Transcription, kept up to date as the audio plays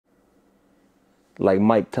Like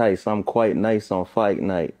Mike Tyson, I'm quite nice on fight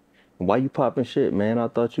night. Why you popping shit, man? I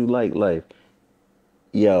thought you liked life.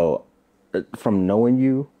 Yo, from knowing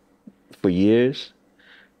you for years,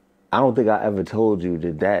 I don't think I ever told you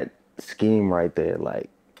that that scheme right there, like,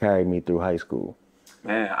 carried me through high school.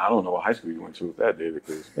 Man, I don't know what high school you went to with that, David,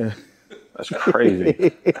 because that's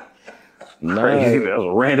crazy. Nah, Crazy. That was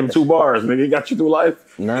a random 2 bars, nigga. It got you through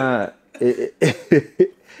life. nah.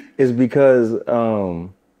 It's because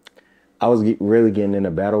I was really getting into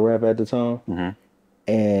battle rap at the time Hmm.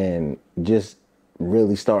 and just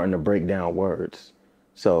really starting to break down words.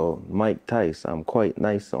 So Mike Tice, I'm quite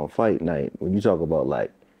nice on fight night. When you talk about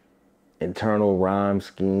like internal rhyme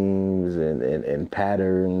schemes and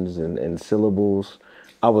patterns and syllables,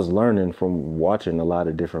 I was learning from watching a lot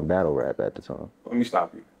of different battle rap at the time. Let me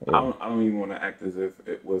stop you. Yeah. I don't even want to act as if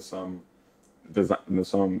it was some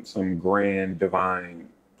design, some grand divine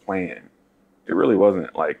plan. It really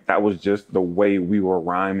wasn't. Like that was just the way we were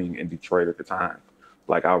rhyming in Detroit at the time.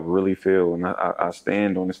 Like I really feel, and I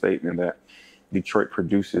stand on the statement that Detroit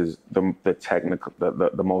produces the technical,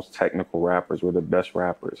 the most technical rappers. We're the best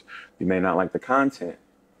rappers. You may not like the content,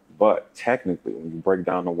 but technically, when you break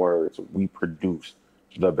down the words, we produce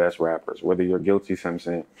the best rappers. Whether you're Guilty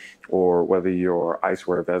Simpson, or whether you're I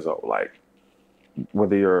Swear Vezo, like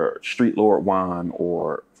whether you're Street Lord Juan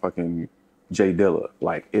or fucking Jay Dilla,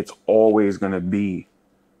 like it's always gonna be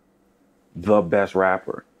the best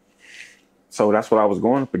rapper. So that's what I was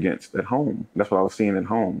going up against at home. That's what I was seeing at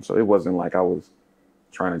home. So it wasn't like I was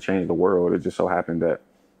trying to change the world. It just so happened that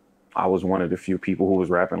I was one of the few people who was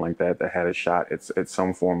rapping like that had a shot at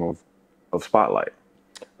some form of spotlight.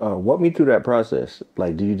 Walk me through that process.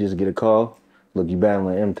 Like, do you just get a call? Look, you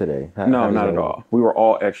battling M today. How No, does not that at work? all. We were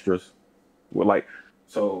all extras. We're like,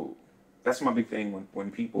 so that's my big thing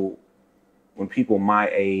when people my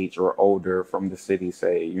age or older from the city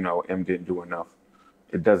say, M didn't do enough.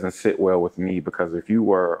 It doesn't sit well with me because if you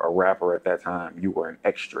were a rapper at that time, you were an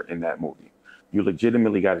extra in that movie. You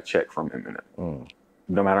legitimately got a check from Eminem, Mm.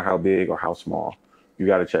 no matter how big or how small. You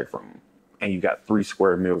got a check from him, and you got 3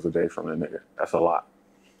 square meals a day from the nigga. That's a lot.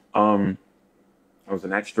 Um, I was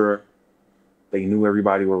an extra. They knew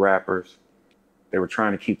everybody were rappers. They were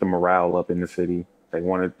trying to keep the morale up in the city. They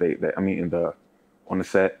wanted they I mean in the on the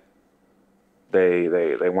set they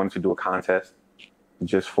wanted to do a contest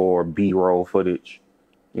just for B-roll footage,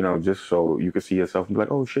 just so you could see yourself and be like,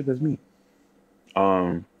 oh shit, that's me.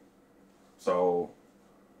 Um, so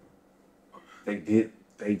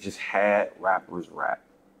they just had rappers rap.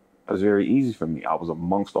 It was very easy for me. I was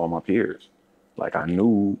amongst all my peers. Like I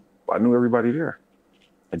knew everybody there.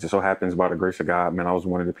 It just so happens by the grace of God, man, I was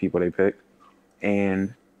one of the people they picked.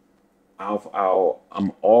 And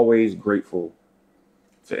I'm always grateful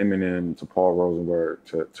to Eminem, to Paul Rosenberg,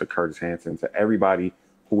 to Curtis Hanson, to everybody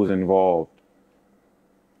who was involved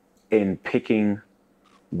in picking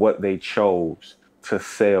what they chose to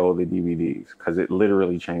sell the DVDs because it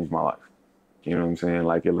literally changed my life. You know what I'm saying?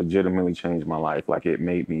 Like it legitimately changed my life. Like it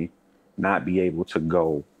made me not be able to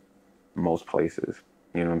go most places.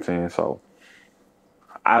 You know what I'm saying? So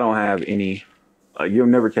I don't have any. You'll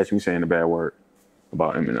never catch me saying a bad word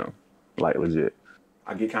about Eminem. Like legit.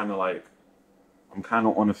 I get kind of like I'm kind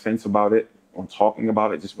of on the fence about it, on talking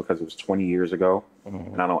about it, just because it was 20 years ago,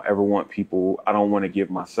 Mhm. and I don't ever want people. I don't want to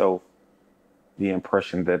give myself the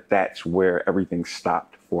impression that that's where everything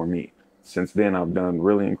stopped for me. Since then, I've done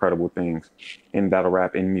really incredible things in battle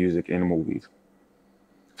rap, in music, in movies.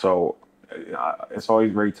 So it's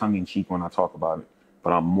always very tongue in cheek when I talk about it,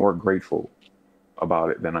 but I'm more grateful about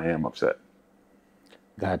it than I am upset.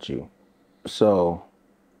 Got you. So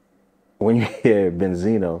when you hear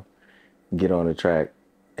Benzino get on the track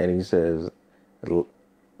and he says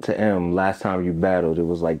to M, last time you battled, it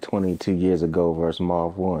was like 22 years ago versus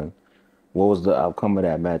Marv Won. What was the outcome of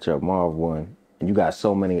that matchup? Marv won. And you got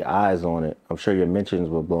so many eyes on it. I'm sure your mentions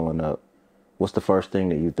were blowing up. What's the first thing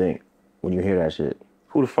that you think when you hear that shit?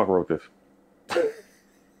 Who the fuck wrote this?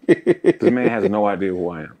 This man has no idea who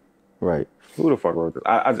I am. Right. Who the fuck wrote this?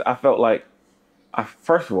 I felt like,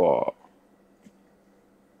 first of all,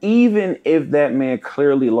 even if that man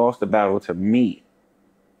clearly lost the battle to me,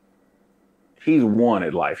 he's won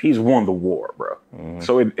at life. He's won the war, bro. Mm-hmm.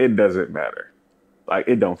 So it doesn't matter. Like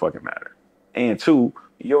it don't fucking matter. And two,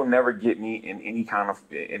 you'll never get me in any kind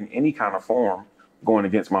of form going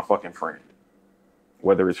against my fucking friend,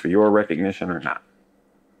 whether it's for your recognition or not.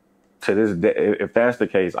 To this day, if that's the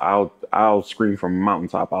case, I'll scream from a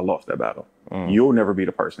mountaintop. I lost that battle. Mm. You'll never be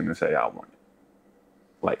the person to say I won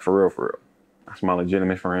it. Like for real, for real. That's my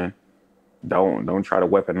legitimate friend. Don't try to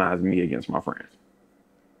weaponize me against my friends.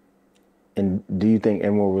 And do you think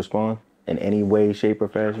M will respond in any way, shape, or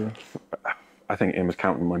fashion? I think M is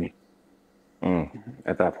counting money Mm.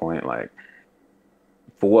 at that point. Like,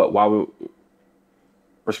 for what? Why would,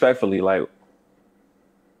 respectfully, like,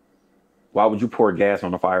 why would you pour gas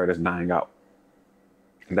on a fire that's dying out?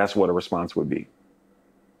 And that's what a response would be.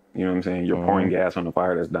 You know what I'm saying? You're pouring Mm-hmm. gas on a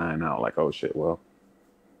fire that's dying out. Like, oh shit, well,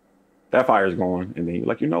 that fire's going. And then you're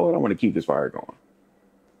like, you know what? I want to keep this fire going.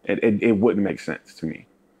 It wouldn't make sense to me.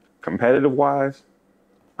 Competitive wise,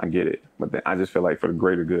 I get it. But then I just feel like for the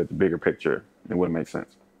greater good, the bigger picture, it wouldn't make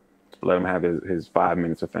sense. Let him have his 5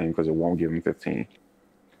 minutes of fame because it won't give him 15.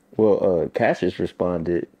 Well, Cassius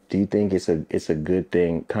responded, "Do you think it's a good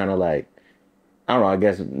thing? Kind of like I don't know. I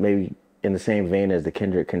guess maybe in the same vein as the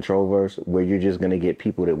Kendrick Control verse, where you're just gonna get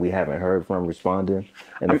people that we haven't heard from responding,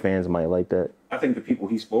 and the I, fans might like that." I think the people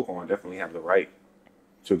he spoke on definitely have the right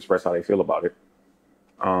to express how they feel about it.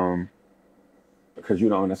 Um, because you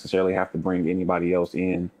don't necessarily have to bring anybody else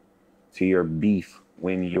in to your beef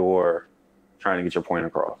when you're trying to get your point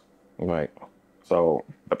across. Right. So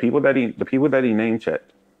the people that he name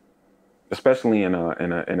checked, especially in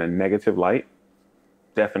a negative light,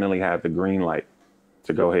 definitely have the green light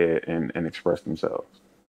to go ahead and express themselves.